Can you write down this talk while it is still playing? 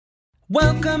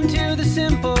Welcome to the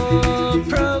Simple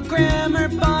Programmer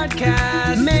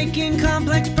Podcast, making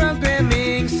complex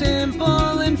programming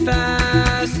simple and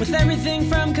fast, with everything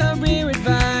from career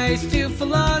advice to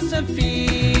philosophy.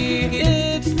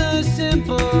 It's the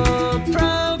Simple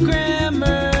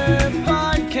Programmer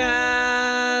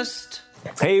Podcast.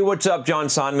 Hey, what's up? John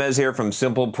Sonmez here from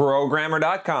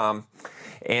SimpleProgrammer.com.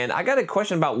 And I got a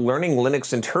question about learning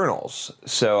Linux internals.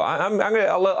 So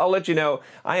I'll let you know,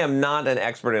 I am not an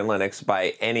expert in Linux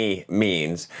by any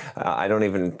means. I don't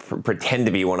even pretend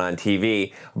to be one on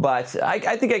TV, but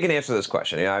I think I can answer this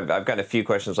question. You know, I've got a few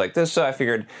questions like this, so I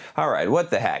figured, all right,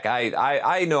 what the heck?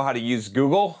 I know how to use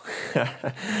Google.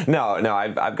 No,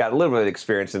 I've got a little bit of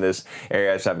experience in this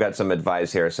area, so I've got some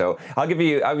advice here. So I'll give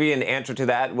you an answer to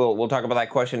that. We'll talk about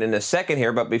that question in a second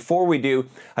here, but before we do,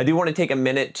 I do want to take a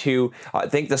minute to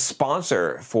thank the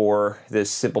sponsor for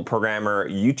this Simple Programmer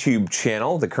YouTube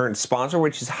channel, the current sponsor,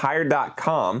 which is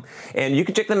Hired.com. And you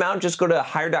can check them out. Just go to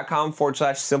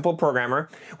Hired.com/SimpleProgrammer.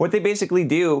 What they basically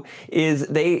do is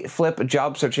they flip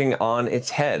job searching on its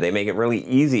head. They make it really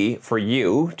easy for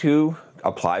you to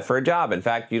apply for a job. In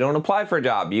fact, you don't apply for a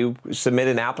job. You submit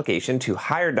an application to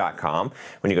Hired.com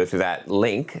when you go through that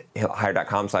link,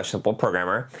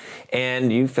 Hired.com/SimpleProgrammer,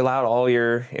 and you fill out all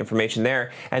your information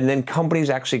there. And then companies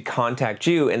actually contact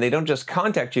you, and they don't just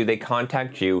contact you, they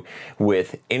contact you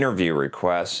with interview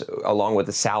requests along with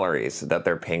the salaries that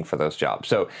they're paying for those jobs.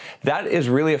 So that is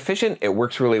really efficient. It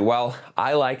works really well.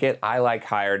 I like it. I like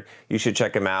Hired. You should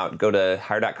check them out. Go to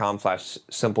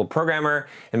Hired.com/SimpleProgrammer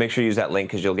and make sure you use that link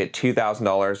because you'll get $2,000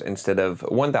 instead of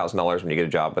 $1,000 when you get a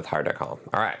job with Hired.com.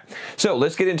 All right, so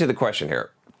let's get into the question here.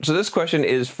 So this question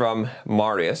is from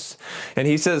Marius, and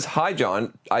he says, "Hi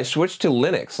John, I switched to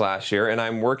Linux last year and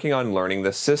I'm working on learning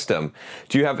the system.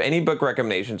 Do you have any book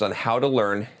recommendations on how to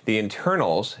learn the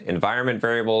internals, environment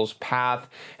variables, path,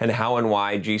 and how and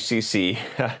why GCC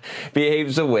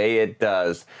behaves the way it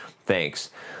does? Thanks."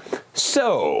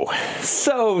 So,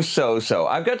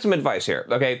 I've got some advice here,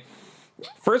 okay?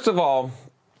 First of all,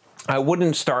 I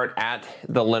wouldn't start at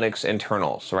the Linux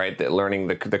internals, right? Learning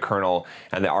the kernel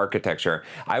and the architecture.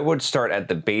 I would start at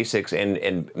the basics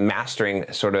and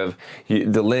mastering sort of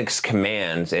the Linux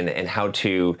commands and how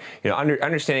to,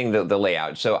 understanding the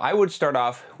layout. So I would start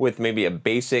off with maybe a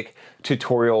basic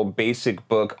tutorial, basic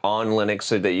book on Linux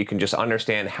so that you can just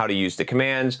understand how to use the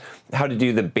commands, how to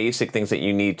do the basic things that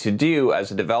you need to do as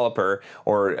a developer,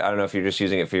 or I don't know if you're just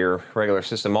using it for your regular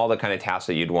system, all the kind of tasks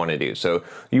that you'd want to do. So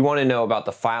you want to know about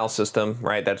the file system,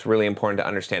 right? That's really important to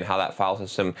understand how that file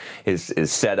system is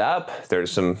set up.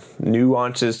 There's some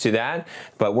nuances to that,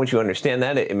 but once you understand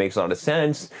that, it makes a lot of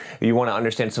sense. You want to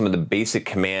understand some of the basic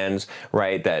commands,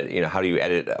 right? That, how do you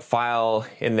edit a file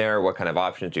in there? What kind of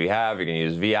options do you have? You're going to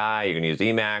use VI, you're going to use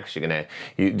Emacs, you're going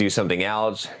to do something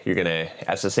else, you're going to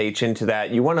SSH into that.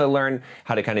 You want to learn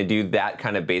how to kind of do that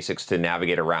kind of basics to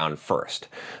navigate around first,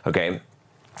 okay?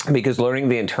 Because learning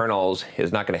the internals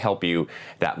is not going to help you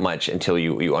that much until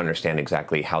you understand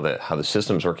exactly how the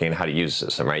system's working and how to use the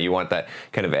system, right? You want that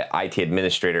kind of IT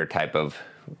administrator type of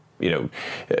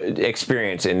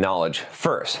experience and knowledge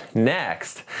first.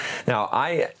 Next, now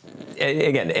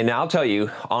I'll tell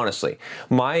you honestly,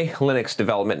 my Linux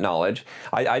development knowledge,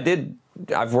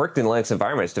 I've worked in Linux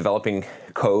environments developing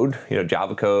code,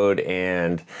 Java code,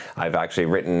 and I've actually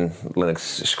written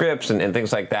Linux scripts and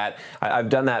things like that. I've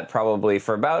done that probably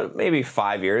for about maybe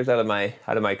 5 years out of my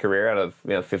career, out of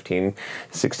 15,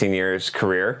 16 years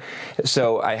career.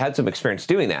 So I had some experience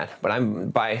doing that, but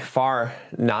I'm by far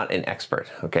not an expert.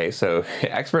 Okay, so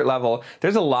expert level,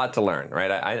 there's a lot to learn,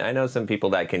 right? I know some people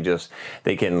that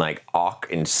they can like awk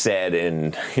and sed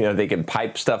and they can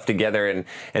pipe stuff together and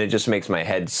it just makes my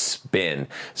head spin.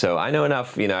 So I know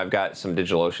enough. I've got some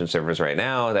DigitalOcean servers right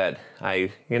now that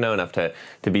I know enough to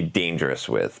be dangerous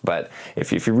with. But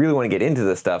if you really want to get into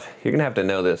this stuff, you're gonna have to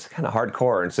know this kind of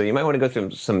hardcore. And so you might want to go through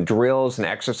some drills and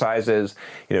exercises,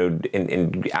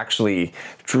 and actually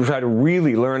try to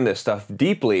really learn this stuff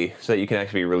deeply so that you can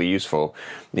actually be really useful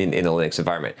in a Linux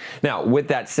environment. Now, with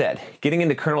that said, getting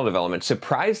into kernel development,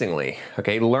 surprisingly,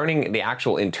 okay, learning the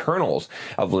actual internals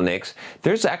of Linux,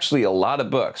 there's actually a lot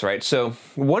of books, right? So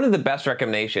one of the best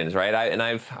recommendations, right?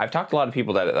 I've talked to a lot of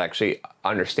people that actually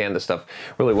understand this stuff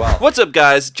really well. What's up,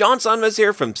 guys? John Sonmez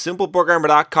here from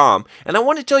SimpleProgrammer.com, and I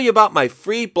want to tell you about my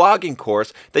free blogging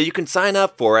course that you can sign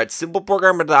up for at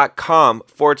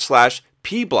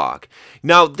SimpleProgrammer.com/pblog.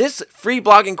 Now, this free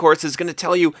blogging course is going to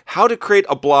tell you how to create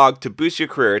a blog to boost your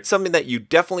career. It's something that you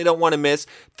definitely don't want to miss.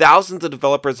 Thousands of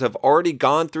developers have already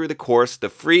gone through the course, the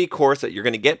free course that you're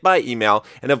going to get by email,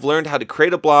 and have learned how to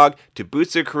create a blog to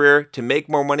boost their career, to make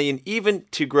more money, and even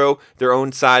to grow their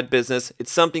own side business.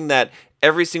 It's something that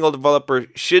every single developer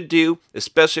should do,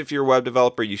 especially if you're a web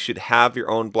developer. You should have your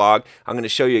own blog. I'm going to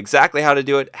show you exactly how to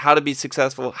do it, how to be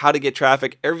successful, how to get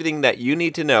traffic, everything that you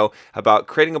need to know about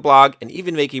creating a blog and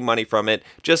even making money from it.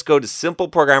 Just go to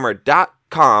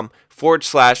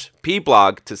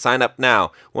simpleprogrammer.com/pblog to sign up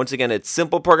now. Once again, it's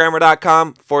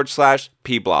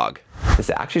simpleprogrammer.com/pblog. Is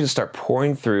to actually just start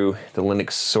pouring through the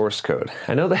Linux source code.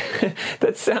 I know that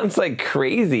that sounds like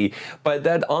crazy, but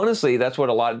that honestly, that's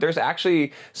what there's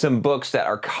actually some books that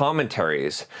are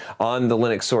commentaries on the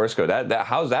Linux source code.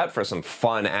 How's that for some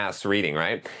fun ass reading,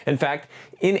 right? In fact,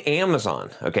 in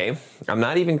Amazon, okay, I'm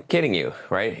not even kidding you,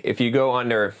 right? If you go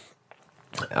under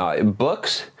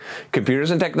books,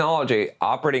 computers and technology,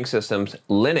 operating systems,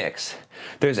 Linux,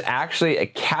 there's actually a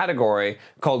category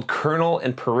called kernel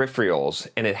and peripherals,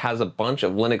 and it has a bunch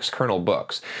of Linux kernel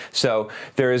books. So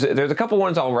there's a couple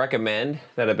ones I'll recommend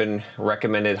that have been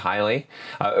recommended highly.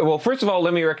 Well, first of all,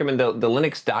 let me recommend the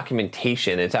Linux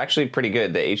documentation. It's actually pretty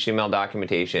good, the HTML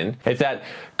documentation. It's at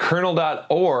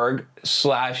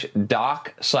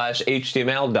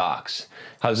kernel.org/doc/HTML docs.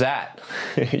 How's that?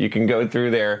 You can go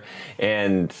through there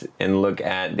and look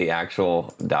at the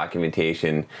actual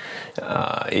documentation.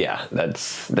 Yeah,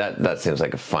 that seems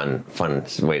like a fun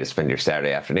way to spend your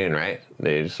Saturday afternoon, right?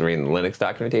 They just reading the Linux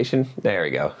documentation. There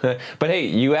we go. But hey,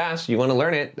 you asked, you want to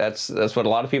learn it. That's what a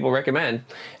lot of people recommend,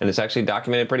 and it's actually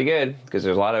documented pretty good because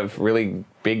there's a lot of really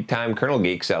big time kernel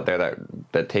geeks out there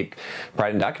that take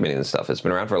pride in documenting this stuff. It's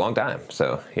been around for a long time,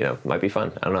 so it might be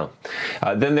fun. I don't know.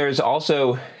 Then there's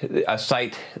also a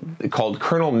site called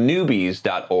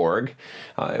kernelnewbies.org,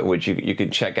 which you can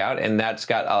check out, and that's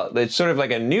got it's sort of like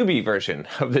a newbie version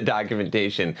of the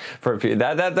documentation for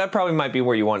that probably might be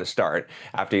where you want to start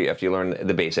after you learn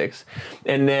the basics.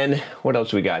 And then what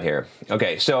else we got here?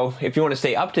 Okay, so if you want to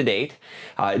stay up to date,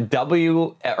 lwn.net.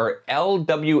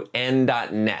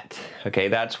 Okay,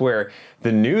 that's where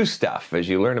the new stuff, as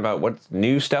you learn about what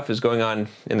new stuff is going on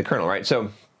in the kernel, right?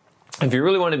 So if you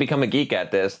really want to become a geek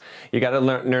at this, you got to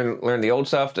learn the old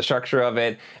stuff, the structure of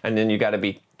it, and then you got to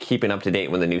be keeping up to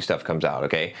date when the new stuff comes out,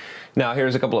 okay? Now,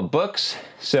 here's a couple of books.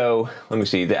 So let me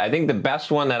see. I think the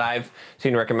best one that I've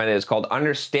seen recommended is called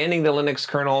Understanding the Linux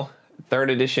Kernel,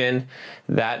 3rd edition.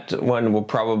 That one will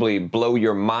probably blow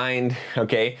your mind,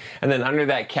 okay? And then under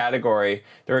that category,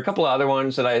 there are a couple of other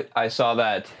ones that I saw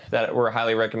that were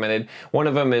highly recommended. One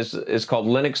of them is called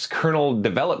Linux Kernel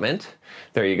Development.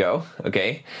 There you go,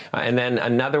 okay? And then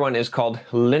another one is called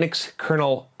Linux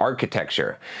Kernel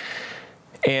Architecture.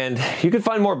 And you can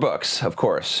find more books, of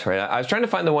course, right? I was trying to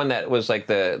find the one that was like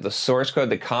the source code,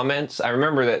 the comments. I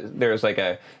remember that there's like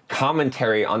a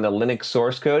commentary on the Linux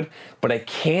source code, but I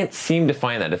can't seem to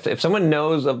find that. If someone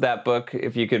knows of that book,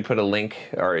 if you could put a link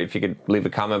or if you could leave a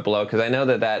comment below, because I know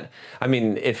I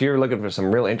mean, if you're looking for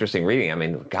some real interesting reading, I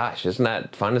mean, gosh, isn't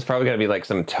that fun? It's probably going to be like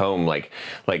some tome, like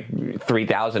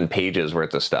 3,000 pages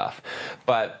worth of stuff.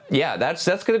 But yeah, that's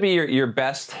going to be your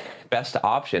best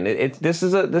option. This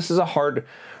is a hard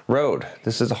road.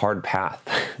 This is a hard path.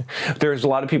 There's a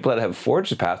lot of people that have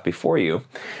forged the path before you,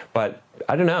 but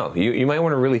I don't know. You might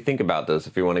want to really think about this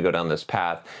if you want to go down this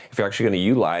path, if you're actually going to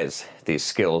utilize these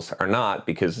skills or not,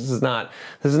 because this is not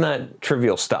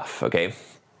trivial stuff, okay?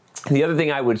 The other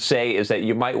thing I would say is that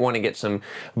you might want to get some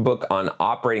book on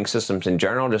operating systems in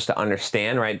general, just to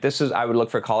understand, right? I would look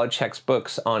for college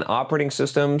textbooks on operating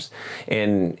systems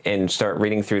and start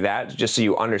reading through that just so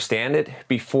you understand it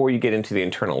before you get into the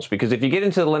internals. Because if you get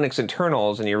into the Linux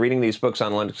internals and you're reading these books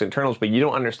on Linux internals, but you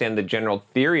don't understand the general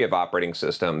theory of operating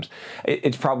systems,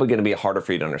 it's probably going to be harder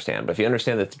for you to understand. But if you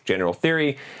understand the general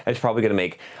theory, it's probably going to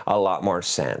make a lot more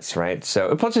sense, right?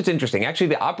 So, plus it's interesting. Actually,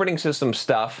 the operating system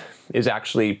stuff is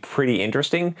actually pretty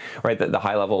interesting, right? The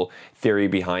high-level theory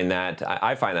behind that.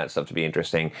 I find that stuff to be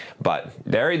interesting. But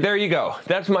there you go.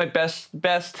 That's my best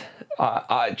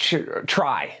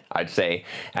try, I'd say,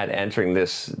 at answering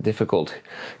this difficult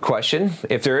question.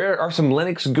 If there are some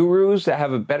Linux gurus that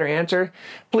have a better answer,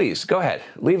 please go ahead,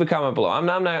 leave a comment below. I'm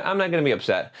not going to be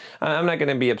upset. I'm not going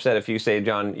to be upset if you say,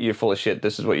 John, you're full of shit.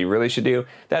 This is what you really should do.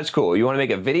 That's cool. You want to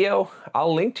make a video?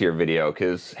 I'll link to your video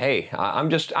because, hey, I'm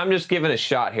just giving a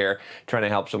shot here, trying to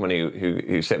help someone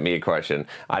who sent me a question.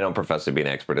 I don't profess to be an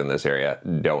expert in this area.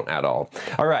 Don't at all.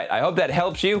 All right. I hope that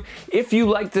helps you. If you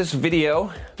like this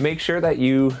video, make sure that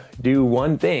you do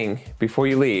one thing before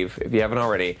you leave. If you haven't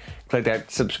already, click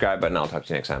that subscribe button. I'll talk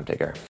to you next time. Take care.